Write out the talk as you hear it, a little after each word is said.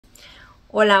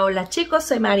Hola, hola chicos,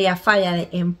 soy María Falla de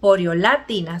Emporio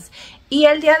Latinas y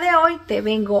el día de hoy te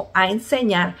vengo a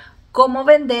enseñar cómo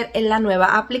vender en la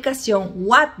nueva aplicación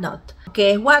Whatnot.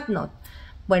 ¿Qué es Whatnot?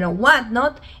 Bueno,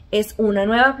 Whatnot es una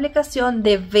nueva aplicación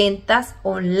de ventas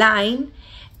online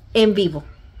en vivo.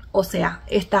 O sea,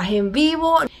 estás en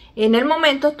vivo, en el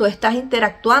momento tú estás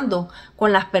interactuando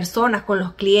con las personas, con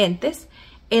los clientes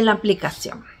en la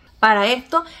aplicación. Para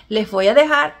esto les voy a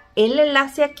dejar el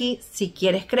enlace aquí. Si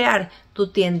quieres crear tu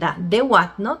tienda de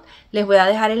Whatnot, les voy a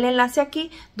dejar el enlace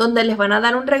aquí donde les van a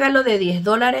dar un regalo de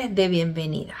 $10 de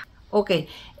bienvenida. Ok,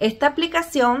 esta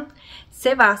aplicación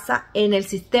se basa en el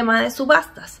sistema de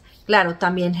subastas. Claro,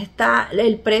 también está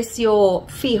el precio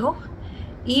fijo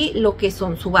y lo que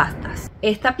son subastas.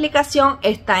 Esta aplicación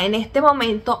está en este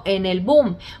momento en el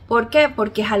boom. ¿Por qué?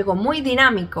 Porque es algo muy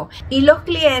dinámico y los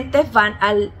clientes van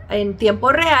en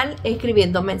tiempo real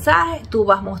escribiendo mensajes. Tú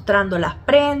vas mostrando las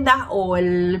prendas o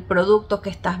el producto que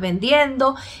estás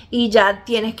vendiendo y ya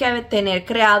tienes que tener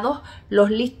creados los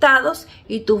listados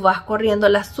y tú vas corriendo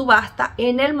la subasta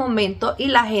en el momento y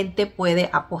la gente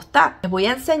puede apostar. Les voy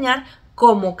a enseñar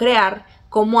cómo crear,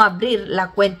 cómo abrir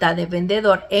la cuenta de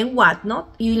vendedor en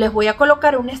Whatnot y les voy a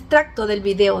colocar un extracto del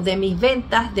video de mis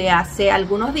ventas de hace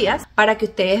algunos días para que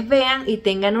ustedes vean y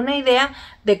tengan una idea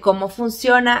de cómo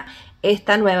funciona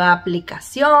esta nueva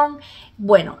aplicación.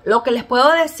 Bueno, lo que les puedo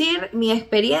decir, mi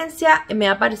experiencia me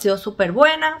ha parecido súper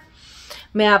buena,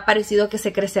 me ha parecido que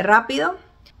se crece rápido,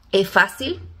 es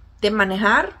fácil de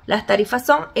manejar, las tarifas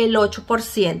son el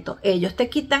 8%, ellos te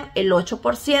quitan el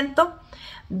 8%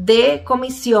 de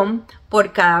comisión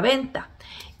por cada venta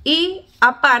y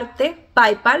aparte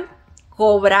PayPal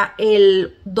cobra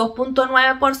el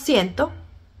 2.9%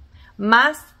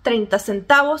 más 30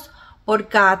 centavos por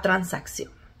cada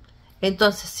transacción.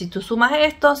 Entonces, si tú sumas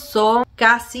esto, son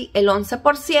casi el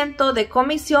 11% de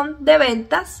comisión de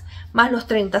ventas más los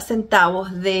 30 centavos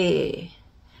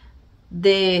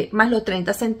más los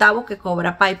 30 centavos que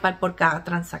cobra PayPal por cada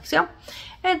transacción.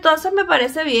 Entonces me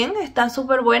parece bien, está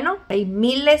súper bueno. Hay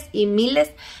miles y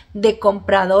miles de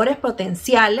compradores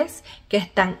potenciales que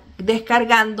están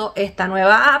descargando esta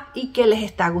nueva app y que les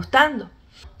está gustando.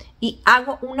 Y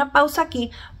hago una pausa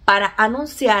aquí para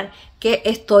anunciar que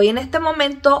estoy en este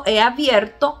momento, he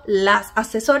abierto las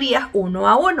asesorías 1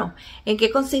 a 1. ¿En qué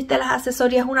consiste las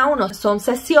asesorías 1 a 1? Son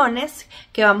sesiones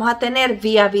que vamos a tener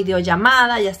vía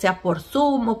videollamada, ya sea por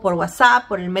Zoom o por WhatsApp,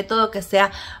 por el método que sea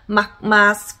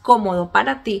más cómodo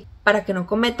para ti, para que no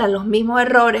cometan los mismos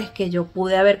errores que yo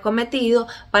pude haber cometido,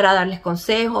 para darles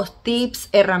consejos, tips,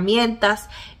 herramientas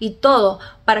y todo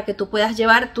para que tú puedas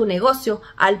llevar tu negocio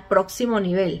al próximo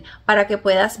nivel, para que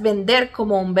puedas vender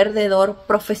como un vendedor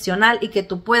profesional y que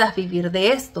tú puedas vivir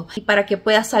de esto y para que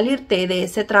puedas salirte de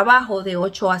ese trabajo de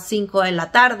 8 a 5 de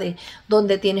la tarde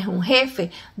donde tienes un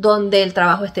jefe, donde el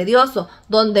trabajo es tedioso,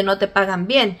 donde no te pagan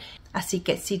bien. Así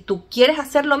que si tú quieres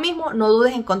hacer lo mismo, no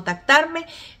dudes en contactarme,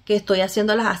 que estoy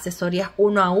haciendo las asesorías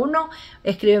 1 a 1.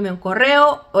 Escríbeme un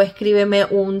correo o escríbeme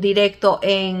un directo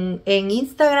en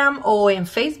Instagram o en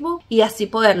Facebook y así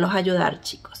poderlos ayudar,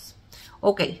 chicos.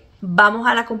 Ok, vamos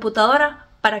a la computadora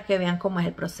para que vean cómo es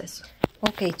el proceso.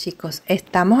 Ok, chicos,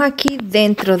 estamos aquí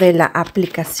dentro de la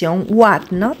aplicación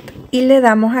Whatnot y le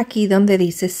damos aquí donde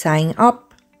dice Sign Up.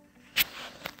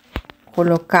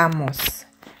 Colocamos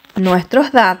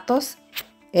nuestros datos,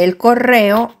 el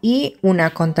correo y una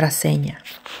contraseña.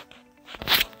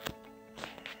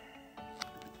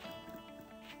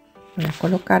 Voy a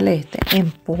colocarle este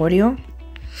Emporio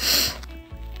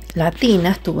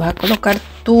Latinas. Tú vas a colocar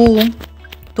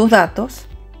tus datos.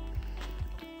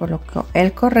 Coloco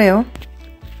el correo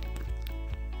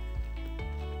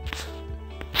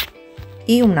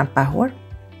y una password.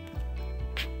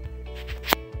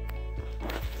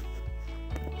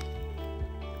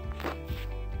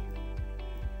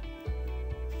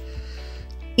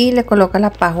 Y le colocas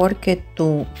la password que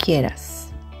tú quieras.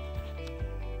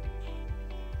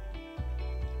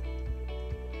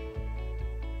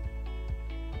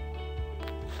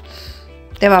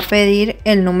 Te va a pedir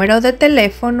el número de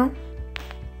teléfono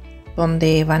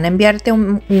donde van a enviarte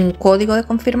un código de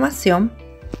confirmación.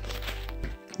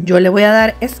 Yo le voy a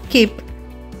dar skip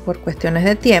por cuestiones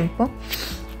de tiempo.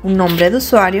 Un nombre de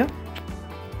usuario.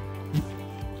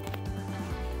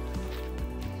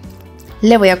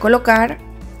 Le voy a colocar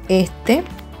este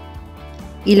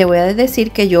y le voy a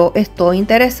decir que yo estoy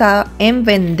interesada en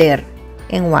vender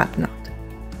en Whatnot.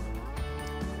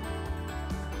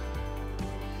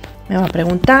 Me va a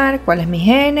preguntar cuál es mi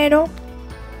género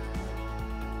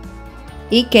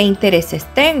y qué intereses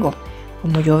tengo.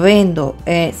 Como yo vendo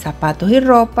zapatos y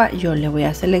ropa, yo le voy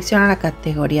a seleccionar la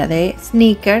categoría de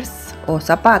sneakers o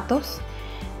zapatos.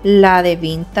 la de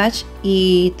vintage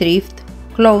y thrift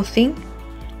clothing,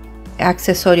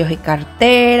 accesorios y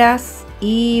carteras,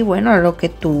 y bueno, lo que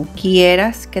tú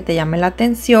quieras que te llame la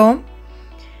atención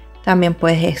también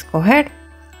puedes escoger.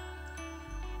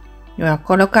 Yo voy a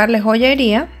colocarle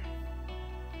joyería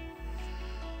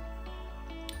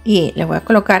y les voy a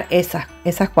colocar esas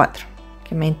 4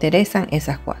 que me interesan,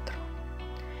 esas 4.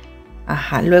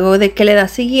 Ajá, luego de que le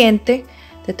das siguiente,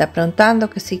 te está preguntando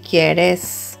que si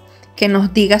quieres que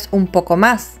nos digas un poco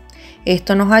más.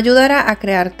 Esto nos ayudará a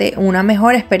crearte una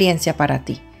mejor experiencia para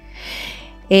ti.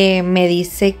 Me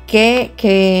dice que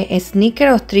sneaker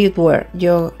o streetwear.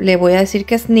 Yo le voy a decir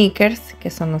que sneakers, que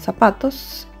son los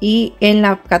zapatos. Y en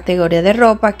la categoría de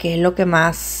ropa, que es lo que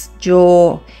más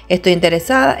yo estoy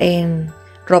interesada, en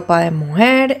ropa de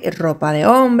mujer, ropa de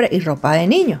hombre y ropa de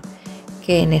niño.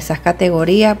 Que en esas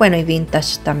categorías, bueno, y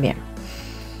vintage también.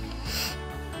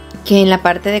 Que en la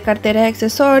parte de carteras y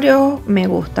accesorios me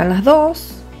gustan las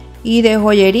 2. Y de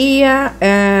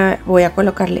joyería voy a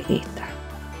colocarle esta,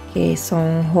 que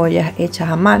son joyas hechas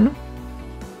a mano.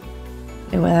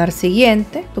 Le voy a dar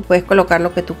siguiente. Tú puedes colocar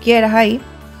lo que tú quieras ahí.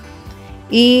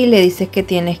 Y le dices que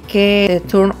tienes que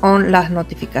turn on las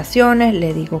notificaciones.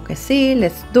 Le digo que sí,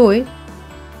 let's do it.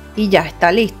 Y ya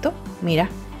está listo. Mira,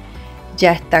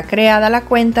 ya está creada la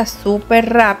cuenta,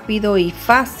 súper rápido y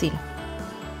fácil.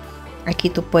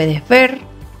 Aquí tú puedes ver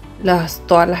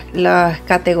todas las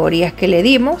categorías que le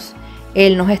dimos.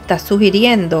 Él nos está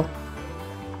sugiriendo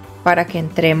para que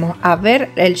entremos a ver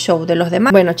el show de los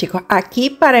demás. Bueno, chicos,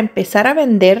 aquí para empezar a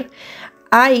vender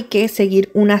hay que seguir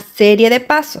una serie de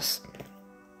pasos.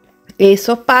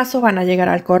 Esos pasos van a llegar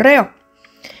al correo,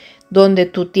 donde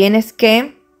tú tienes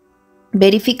que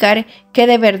verificar que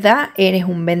de verdad eres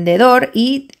un vendedor,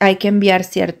 y hay que enviar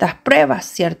ciertas pruebas,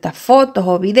 ciertas fotos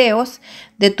o videos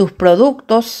de tus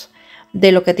productos,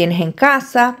 de lo que tienes en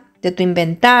casa, de tu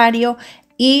inventario,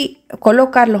 y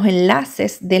colocar los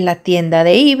enlaces de la tienda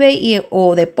de eBay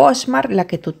o de Poshmark, la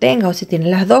que tú tengas, o si tienes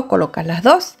las 2, colocas las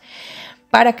 2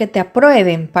 para que te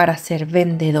aprueben para ser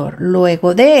vendedor.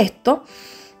 Luego de esto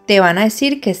te van a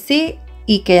decir que sí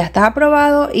y que ya estás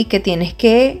aprobado y que tienes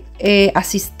que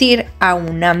asistir a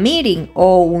una meeting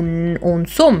o un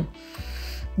Zoom,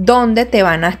 donde te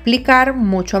van a explicar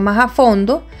mucho más a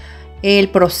fondo el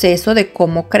proceso de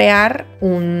cómo crear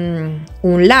un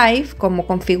live, cómo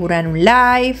configurar un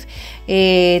live.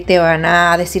 Te van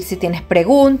a decir si tienes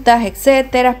preguntas,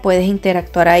 etcétera. Puedes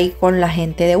interactuar ahí con la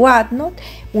gente de Whatnot.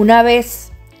 Una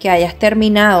vez que hayas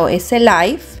terminado ese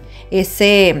live,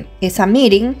 esa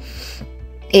meeting,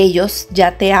 ellos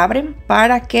ya te abren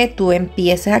para que tú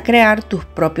empieces a crear tus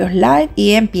propios live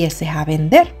y empieces a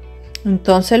vender.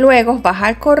 Entonces luego vas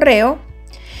al correo,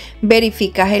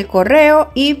 verificas el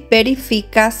correo y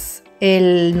verificas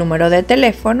el número de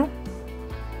teléfono.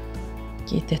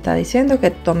 Aquí te está diciendo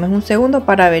que tomes un segundo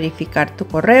para verificar tu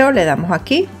correo. Le damos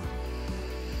aquí.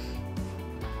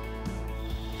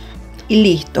 Y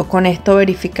listo, con esto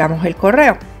verificamos el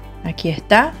correo. Aquí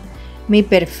está mi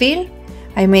perfil.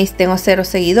 Ahí me dice tengo 0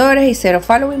 seguidores y 0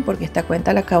 following porque esta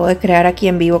cuenta la acabo de crear aquí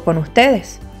en vivo con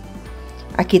ustedes.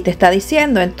 Aquí te está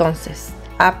diciendo entonces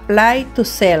apply to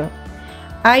sell.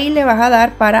 Ahí le vas a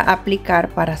dar para aplicar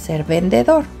para ser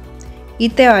vendedor y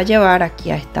te va a llevar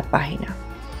aquí a esta página.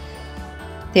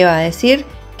 Te va a decir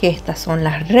que estas son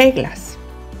las reglas,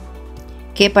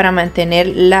 que para mantener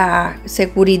la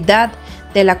seguridad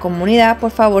de la comunidad,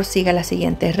 por favor siga las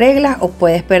siguientes reglas o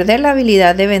puedes perder la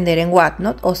habilidad de vender en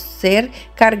Whatnot o ser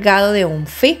cargado de un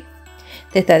fee.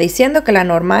 Te está diciendo que la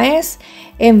norma es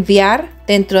enviar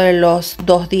dentro de los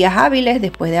 2 días hábiles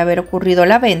después de haber ocurrido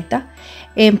la venta,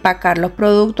 empacar los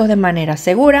productos de manera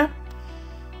segura,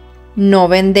 no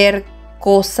vender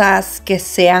cosas que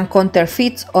sean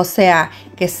counterfeits, o sea,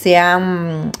 que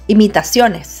sean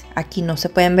imitaciones. Aquí no se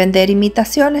pueden vender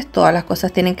imitaciones, todas las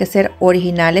cosas tienen que ser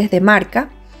originales de marca,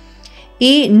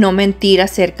 y no mentir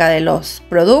acerca de los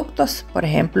productos. Por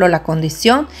ejemplo, la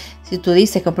condición, si tú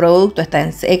dices que un producto está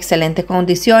en excelentes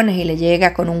condiciones y le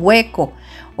llega con un hueco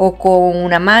o con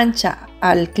una mancha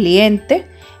al cliente,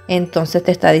 entonces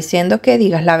te está diciendo que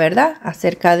digas la verdad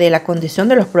acerca de la condición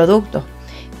de los productos,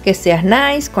 que seas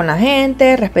nice con la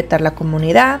gente, respetar la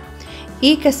comunidad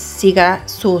y que siga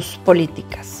sus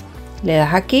políticas. Le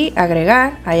das aquí,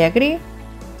 agregar, I agree,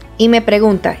 y me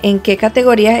pregunta en qué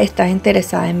categoría estás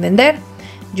interesada en vender.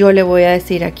 Yo le voy a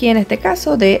decir aquí en este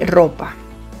caso de ropa,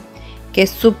 que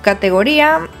es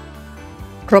subcategoría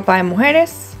ropa de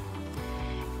mujeres,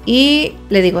 y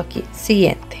le digo aquí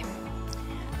siguiente.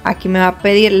 Aquí me va a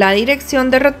pedir la dirección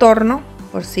de retorno,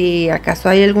 por si acaso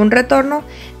hay algún retorno,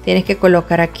 tienes que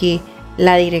colocar aquí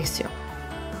la dirección.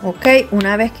 Ok,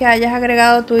 una vez que hayas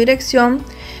agregado tu dirección,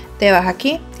 te vas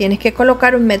aquí, tienes que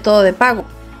colocar un método de pago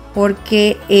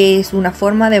porque es una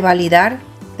forma de validar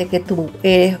de que tú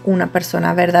eres una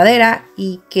persona verdadera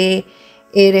y que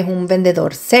eres un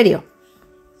vendedor serio.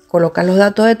 Colocas los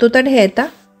datos de tu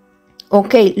tarjeta.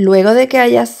 Ok, luego de que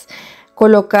hayas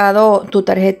colocado tu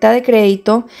tarjeta de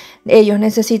crédito, ellos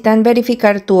necesitan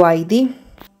verificar tu ID.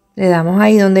 Le damos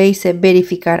ahí donde dice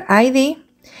verificar ID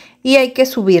y hay que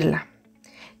subirla.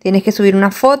 Tienes que subir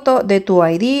una foto de tu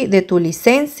ID, de tu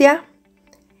licencia.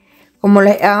 Como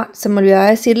se me olvidaba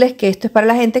decirles que esto es para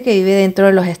la gente que vive dentro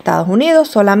de los Estados Unidos.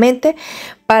 Solamente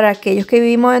para aquellos que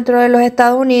vivimos dentro de los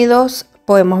Estados Unidos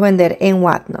podemos vender en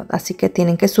Whatnot. Así que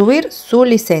tienen que subir su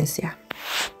licencia.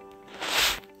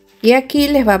 Y aquí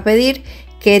les va a pedir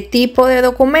qué tipo de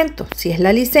documento. Si es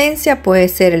la licencia, puede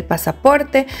ser el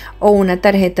pasaporte o una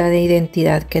tarjeta de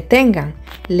identidad que tengan.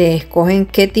 Le escogen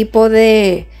qué tipo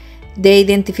de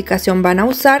identificación van a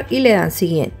usar y le dan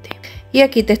siguiente. Y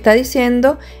aquí te está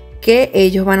diciendo que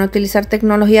ellos van a utilizar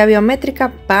tecnología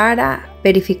biométrica para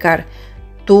verificar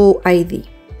tu ID,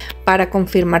 para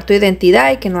confirmar tu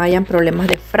identidad y que no hayan problemas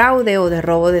de fraude o de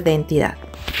robo de identidad.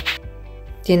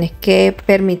 Tienes que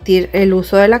permitir el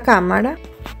uso de la cámara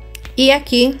y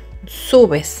aquí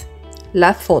subes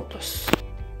las fotos.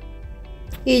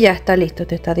 Y ya está listo.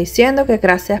 Te está diciendo que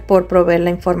gracias por proveer la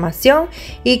información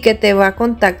y que te va a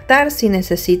contactar si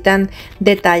necesitan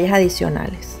detalles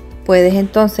adicionales. Puedes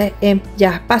entonces,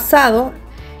 ya has pasado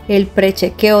el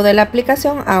prechequeo de la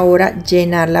aplicación, ahora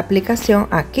llenar la aplicación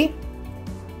aquí.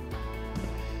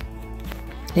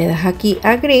 Le das aquí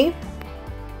Agree.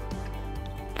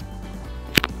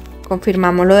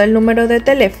 Confirmamos lo del número de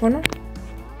teléfono.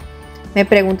 Me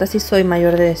pregunta si soy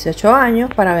mayor de 18 años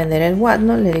para vender el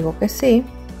Whatnot. Le digo que sí.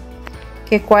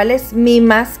 Que cuál es mi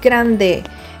más grande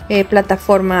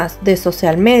plataforma de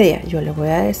social media. Yo le voy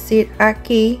a decir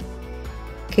aquí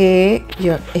que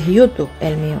es YouTube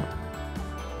el mío.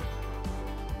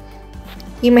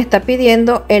 Y me está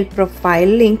pidiendo el profile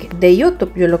link de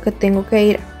YouTube. Yo lo que tengo que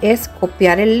ir es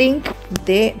copiar el link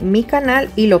de mi canal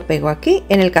y lo pego aquí.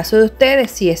 En el caso de ustedes,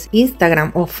 si es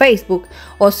Instagram o Facebook,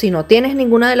 o si no tienes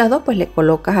ninguna de las dos, pues le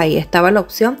colocas ahí. Estaba la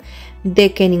opción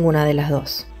de que ninguna de las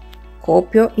dos.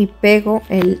 Copio y pego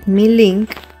mi link.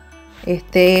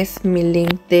 Este es mi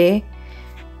link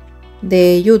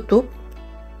de YouTube.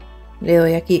 Le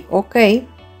doy aquí OK.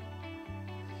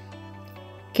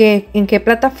 ¿En qué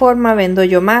plataforma vendo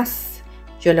yo más?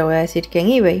 Yo le voy a decir que en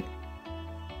eBay.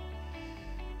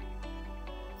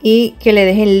 Y que le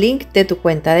dejen el link de tu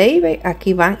cuenta de eBay.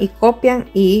 Aquí van y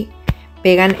copian y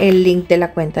pegan el link de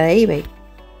la cuenta de eBay.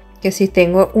 Que si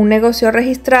tengo un negocio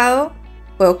registrado,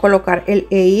 puedo colocar el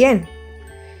EIN.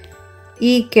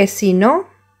 Y que si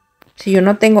yo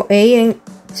no tengo EIN,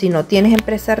 si no tienes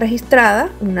empresa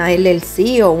registrada, una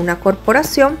LLC o una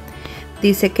corporación,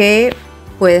 dice que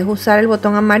puedes usar el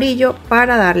botón amarillo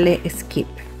para darle skip.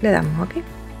 Le damos aquí.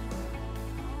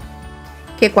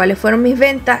 Que cuáles fueron mis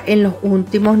ventas en los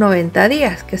últimos 90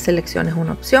 días. Que selecciones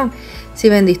una opción. Si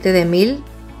vendiste de 1000,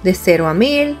 de 0 a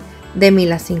 1000, de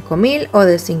 1000 a 5000 o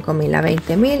de 5000 a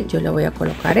 20000. Yo le voy a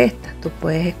colocar esta. Tú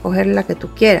puedes escoger la que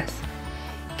tú quieras.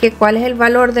 Que cuál es el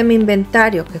valor de mi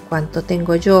inventario. Que cuánto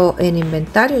tengo yo en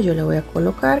inventario. Yo le voy a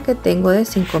colocar que tengo de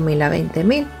 5000 a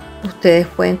 20000. Ustedes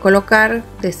pueden colocar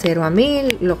de 0 a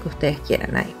 1000, lo que ustedes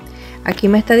quieran ahí. Aquí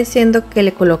me está diciendo que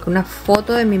le coloque una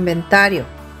foto de mi inventario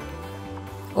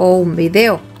o un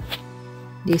video.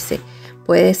 Dice,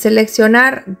 puedes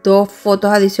seleccionar 2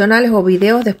 fotos adicionales o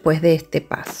videos después de este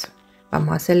paso.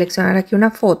 Vamos a seleccionar aquí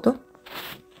una foto.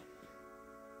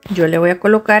 Yo le voy a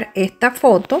colocar esta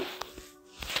foto,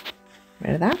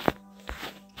 ¿verdad?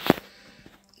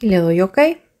 Y le doy OK.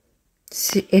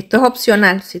 Esto es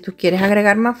opcional. Si tú quieres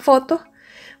agregar más fotos,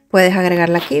 puedes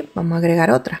agregarla aquí. Vamos a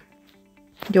agregar otra.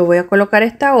 Yo voy a colocar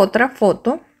esta otra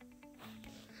foto.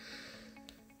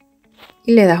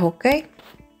 Y le das OK.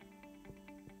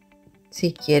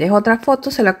 Si quieres otra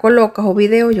foto, se la colocas o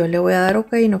video. Yo le voy a dar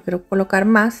OK. No quiero colocar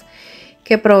más.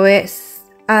 Que proveas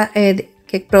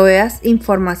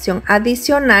información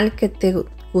adicional que te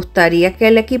gustaría que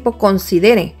el equipo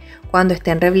considere cuando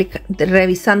estén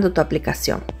revisando tu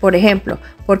aplicación. Por ejemplo,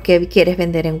 por qué quieres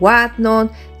vender en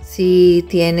Whatnot, si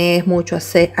tienes mucho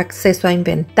acceso a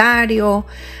inventario,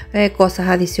 cosas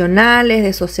adicionales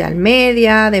de social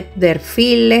media, de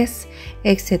perfiles,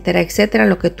 etcétera, etcétera.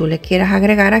 Lo que tú le quieras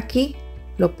agregar aquí,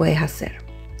 lo puedes hacer.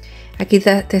 Aquí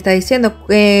te está diciendo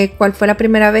cuál fue la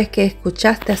primera vez que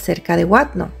escuchaste acerca de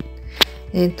Whatnot.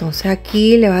 Entonces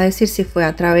aquí le va a decir si fue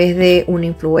a través de un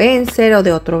influencer o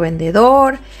de otro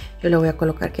vendedor. Yo le voy a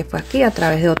colocar que fue aquí a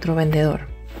través de otro vendedor.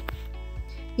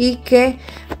 y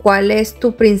cuál es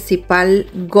tu principal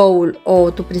goal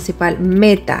o tu principal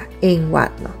meta en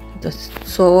Whatnot. Entonces,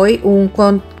 soy un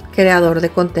creador de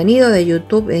contenido de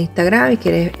YouTube e Instagram y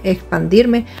quiero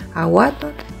expandirme a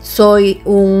Whatnot.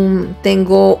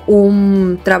 Tengo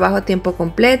un trabajo a tiempo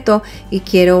completo y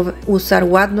quiero usar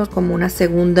Whatnot como un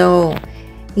segundo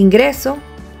ingreso.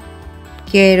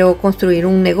 Quiero construir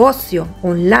un negocio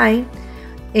online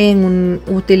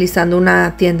utilizando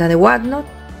una tienda de Whatnot.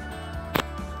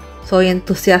 Soy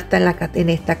entusiasta en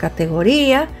esta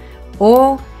categoría,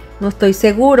 o no estoy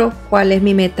seguro cuál es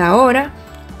mi meta ahora,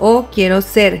 o quiero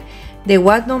ser de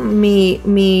Whatnot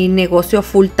mi negocio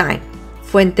full time,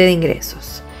 fuente de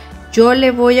ingresos. Yo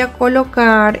le voy a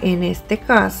colocar, en este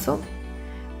caso,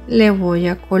 le voy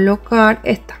a colocar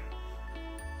esta.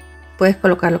 Puedes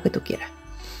colocar lo que tú quieras.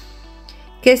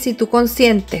 Que si tú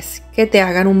consientes que te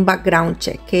hagan un background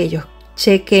check, que ellos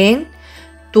chequen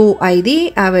tu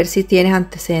ID a ver si tienes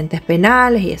antecedentes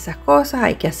penales y esas cosas,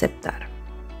 hay que aceptar.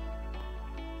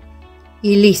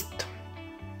 Y listo.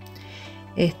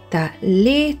 Está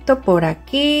listo por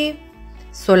aquí.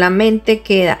 Solamente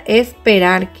queda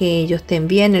esperar que ellos te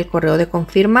envíen el correo de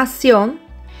confirmación.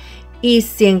 Y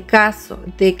si en caso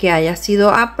de que haya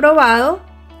sido aprobado,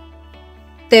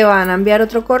 te van a enviar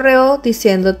otro correo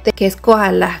diciéndote que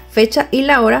escojas la fecha y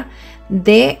la hora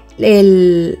de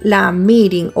la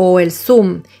meeting o el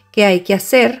Zoom que hay que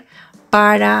hacer,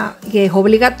 que es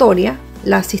obligatoria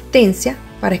la asistencia,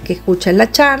 para que escuchen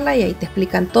la charla y ahí te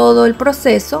explican todo el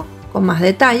proceso con más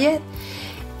detalle,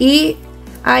 y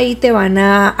ahí te van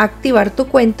a activar tu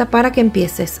cuenta para que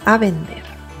empieces a vender.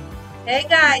 Hey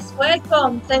guys,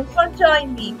 welcome. Thanks for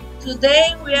joining me.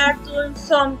 Today we are doing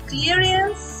some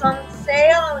clearance, some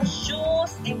sale on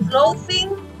shoes and clothing.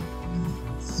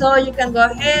 So you can go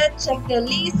ahead, check the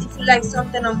list. If you like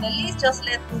something on the list, just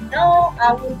let me know.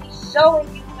 I will be showing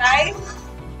you guys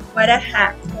what I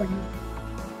have for you.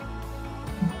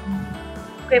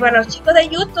 Ok, para los chicos de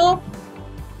YouTube,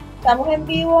 estamos en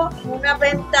vivo en una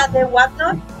venta de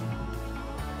Whatnot.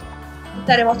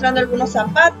 Estaré mostrando algunos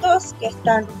zapatos que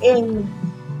están en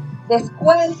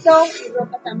descuento y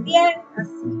ropa también,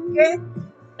 así que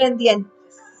pendientes.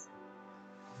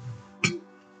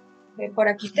 Por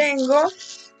aquí tengo.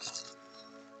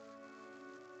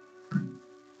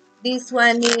 This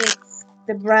one is,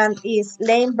 the brand is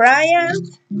Lane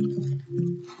Bryant.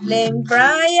 Lane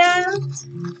Bryant.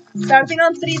 Starting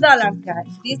on $3, guys.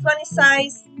 This one is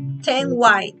size 10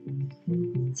 wide.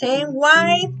 10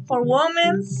 wide for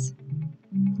women's.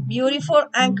 Beautiful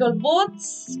ankle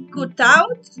boots. Cut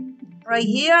out. Right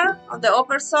here on the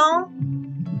upper sole.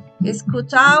 Is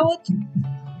cut out.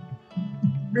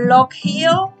 Block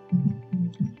heel.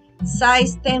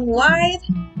 Size 10 wide.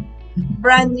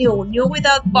 Brand new. New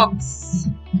without box.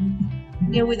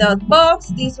 New without box.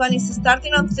 This one is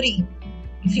starting on 3.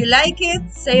 If you like it,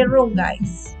 say room,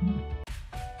 guys.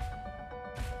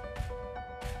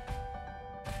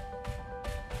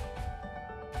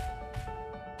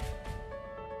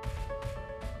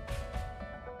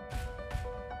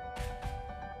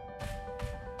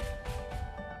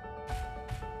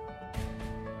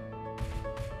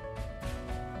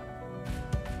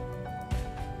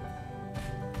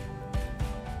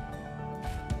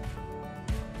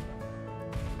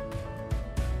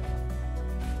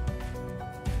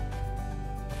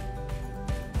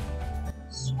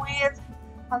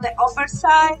 On the upper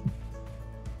side.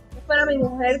 Es para mi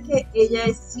mujer, que ella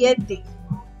es 7.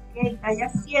 Okay, ella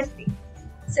es 7.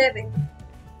 7.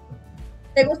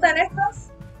 ¿Te gustan estos?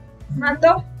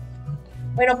 ¿Mando?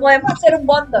 Bueno, podemos hacer un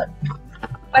bundle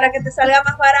para que te salga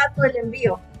más barato el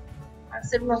envío.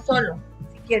 Hacer uno solo,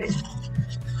 si quieres.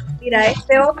 Mira,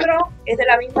 este otro es de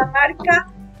la misma marca.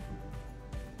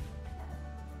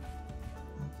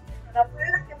 La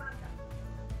prueba que manda.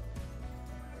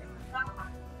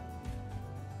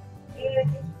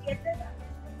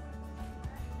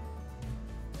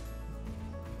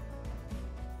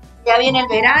 Ya viene el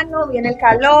verano, viene el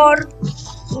calor,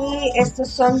 y estos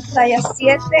son tallas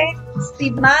 7,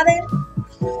 Steve Madden.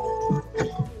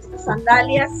 Estas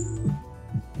sandalias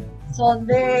son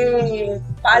de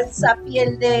falsa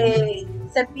piel de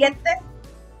serpiente,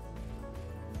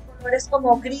 colores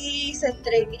como gris,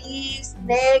 entre gris,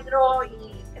 negro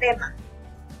y crema.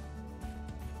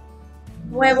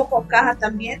 Nuevo con caja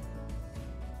también.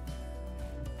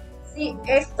 Sí,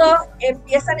 estos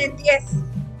empiezan en 10.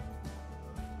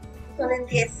 Son en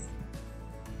 10.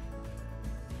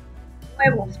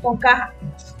 Nuevos, con caja.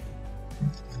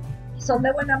 Y son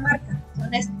de buena marca. Son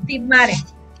Steve Madden.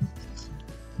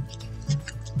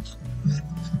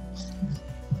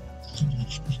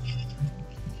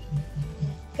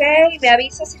 Ok, me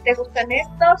avisas si te gustan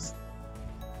estos.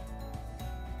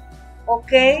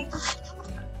 Ok.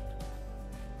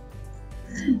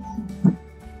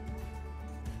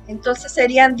 Entonces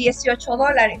serían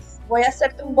 $18. Voy a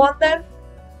hacerte un bundle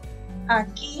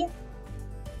aquí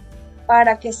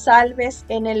para que salves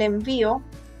en el envío.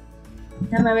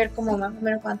 Déjame ver cómo más o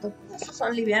menos cuánto. Estos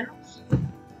son livianos.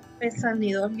 Pesan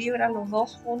ni 2 libras los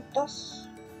dos juntos.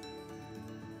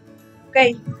 Ok.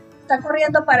 Está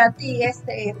corriendo para ti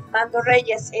Mando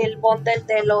Reyes, el bundle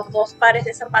de los 2 pares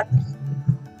de zapatos.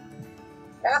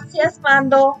 Gracias,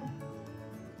 Mando.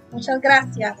 Muchas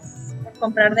gracias por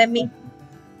comprar de mí.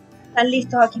 Están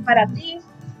listos aquí para ti.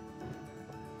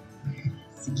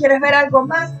 Si quieres ver algo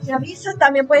más, me avisas.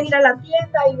 También puedes ir a la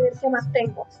tienda y ver qué más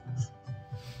tengo.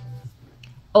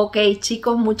 Ok,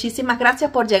 chicos, muchísimas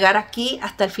gracias por llegar aquí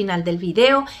hasta el final del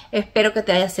video. Espero que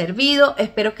te haya servido,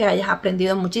 espero que hayas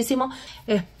aprendido muchísimo.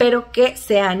 Espero que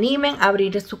se animen a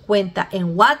abrir su cuenta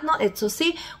en Whatnot. Eso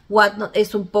sí, Whatnot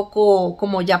es un poco,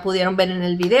 como ya pudieron ver en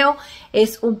el video,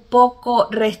 es un poco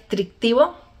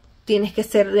restrictivo. Tienes que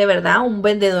ser de verdad un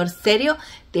vendedor serio.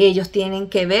 Ellos tienen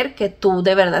que ver que tú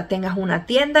de verdad tengas una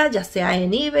tienda, ya sea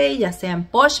en eBay, ya sea en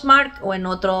Poshmark o en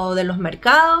otro de los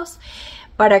mercados,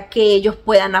 para que ellos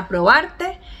puedan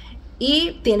aprobarte.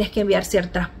 Y tienes que enviar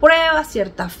ciertas pruebas,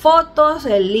 ciertas fotos,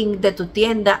 el link de tu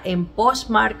tienda en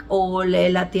Poshmark o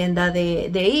la tienda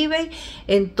de eBay.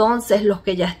 Entonces, los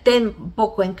que ya estén un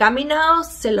poco encaminados,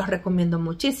 se los recomiendo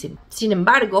muchísimo. Sin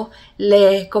embargo,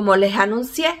 como les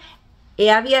anuncié, he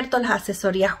abierto las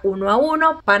asesorías 1 a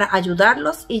 1 para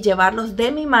ayudarlos y llevarlos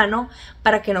de mi mano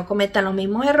para que no cometan los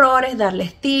mismos errores,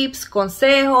 darles tips,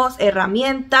 consejos,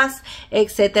 herramientas,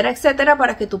 etcétera, etcétera,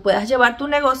 para que tú puedas llevar tu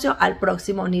negocio al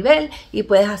próximo nivel y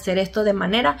puedas hacer esto de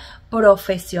manera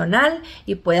profesional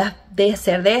y puedas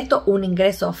hacer de esto un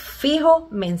ingreso fijo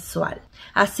mensual.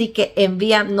 Así que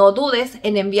no dudes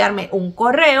en enviarme un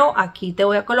correo, aquí te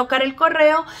voy a colocar el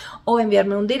correo, o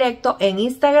enviarme un directo en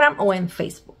Instagram o en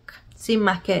Facebook. Sin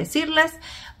más que decirles,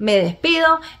 me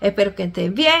despido, espero que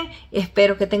estén bien,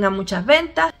 espero que tengan muchas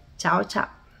ventas. Chao,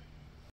 chao.